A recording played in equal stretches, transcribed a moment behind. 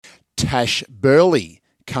Tash Burley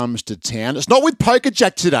comes to town. It's not with Poker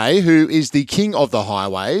Jack today, who is the king of the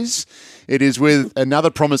highways. It is with another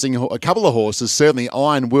promising, a couple of horses, certainly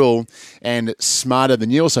Iron Will and Smarter Than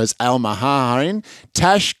You. Also, it's Al Maharin.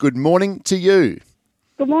 Tash, good morning to you.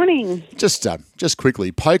 Good morning. Just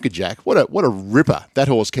quickly, Poker Jack, what a ripper that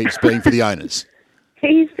horse keeps being for the owners.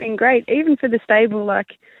 He's been great, even for the stable.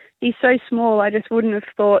 Like, he's so small, I just wouldn't have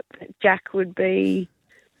thought that Jack would be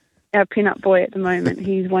our pin-up boy at the moment.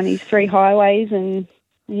 He's won his 3 highways and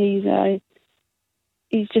he's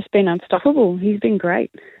just been unstoppable. He's been great.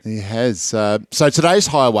 He has. So today's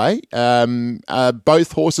highway,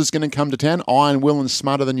 both horses going to come to town, Iron Will and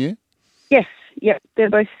Smarter Than You? Yes, yep. They're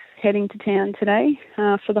both heading to town today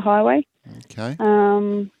for the highway. Okay.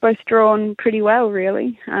 Both drawn pretty well,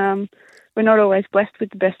 really. We're not always blessed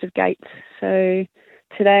with the best of gates, so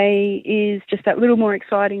today is just that little more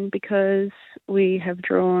exciting because we have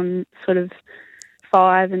drawn sort of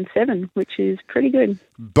 5 and 7, which is pretty good.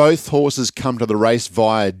 Both horses come to the race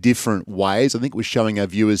via different ways. I think we're showing our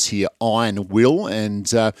viewers here Iron Will, and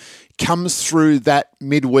comes through that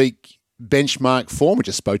midweek benchmark form. We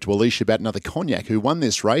just spoke to Alicia about another Cognac who won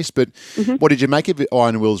this race, but what did you make of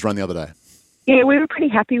Iron Will's run the other day? Yeah, we were pretty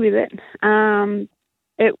happy with it.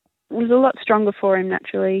 It was a lot stronger for him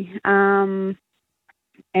naturally,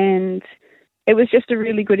 and it was just a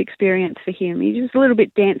really good experience for him. He was a little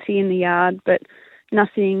bit dancy in the yard, but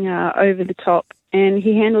nothing over the top, and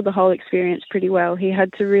he handled the whole experience pretty well. He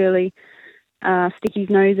had to really stick his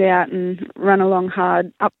nose out and run along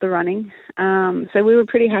hard up the running. So we were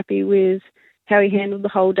pretty happy with how he handled the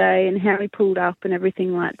whole day and how he pulled up and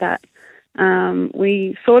everything like that.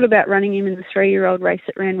 We thought about running him in the 3-year-old race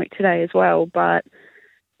at Randwick today as well, but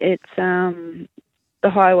it's the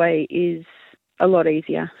highway is a lot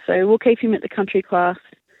easier. So we'll keep him at the country class,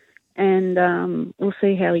 and we'll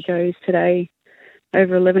see how he goes today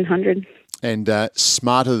over 1100. And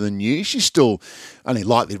Smarter Than You, she's still only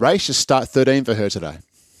lightly raced. Just start 13 for her today.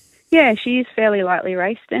 Yeah, she is fairly lightly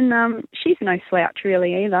raced, and she's no slouch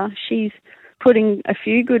really either. She's putting a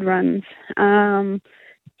few good runs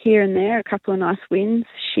here and there, a couple of nice wins.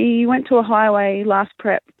 She went to a highway last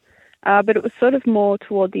prep, but it was sort of more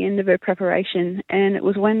toward the end of her preparation, and it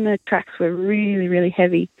was when the tracks were really, really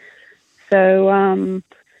heavy. So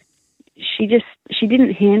she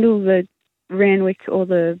didn't handle the Randwick or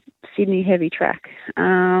the Sydney heavy track.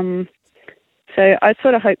 So I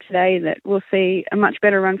sort of hope today that we'll see a much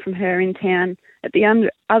better run from her in town at the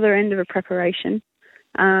other end of her preparation,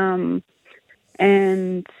 and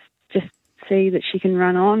just see that she can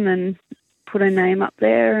run on and put her name up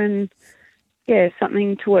there, and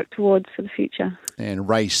something to work towards for the future. And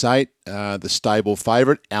race 8, the stable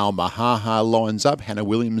favourite, Al Mahaha lines up. Hannah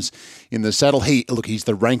Williams in the saddle. He's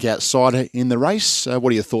the rank outsider in the race.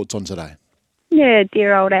 What are your thoughts on today? Yeah,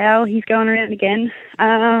 dear old Al. He's going around again.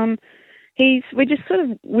 We're just sort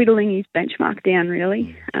of whittling his benchmark down,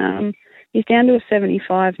 really. He's down to a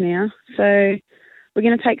 75 now. So we're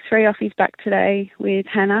going to take 3 off his back today with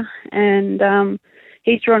Hannah, and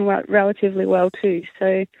he's drawn relatively well too.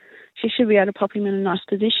 So she should be able to pop him in a nice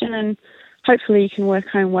position, and hopefully he can work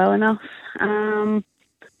home well enough.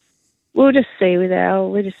 We'll just see with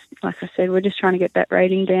Al. Like I said, we're just trying to get that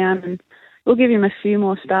rating down, and we'll give him a few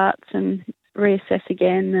more starts and reassess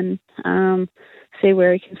again and see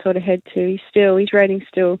where he can sort of head to. His rating's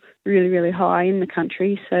still really, really high in the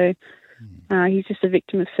country, so he's just a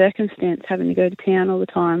victim of circumstance, having to go to town all the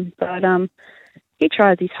time. But he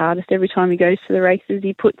tries his hardest every time he goes to the races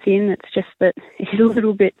he puts in. It's just that he's a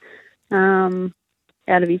little bit out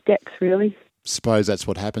of his depth, really. Suppose that's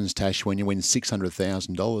what happens, Tash, when you win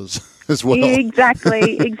 $600,000 as well. Yeah,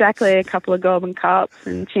 exactly. A couple of Golden Cups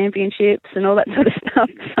and championships and all that sort of stuff.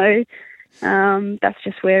 So that's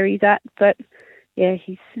just where he's at. But yeah,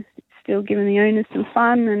 he's still giving the owners some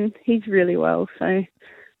fun, and he's really well. So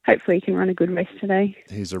hopefully he can run a good race today.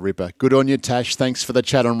 He's a ripper. Good on you, Tash. Thanks for the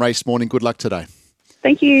chat on Race Morning. Good luck today.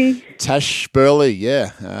 Thank you. Tash Burley,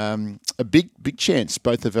 yeah. A big chance,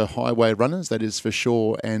 both of her highway runners, that is for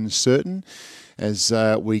sure and certain, as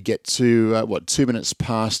we get to, 2 minutes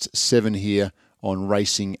past 7 here on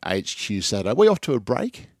Racing HQ Saturday. We're off to a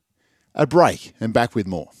break, and back with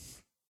more.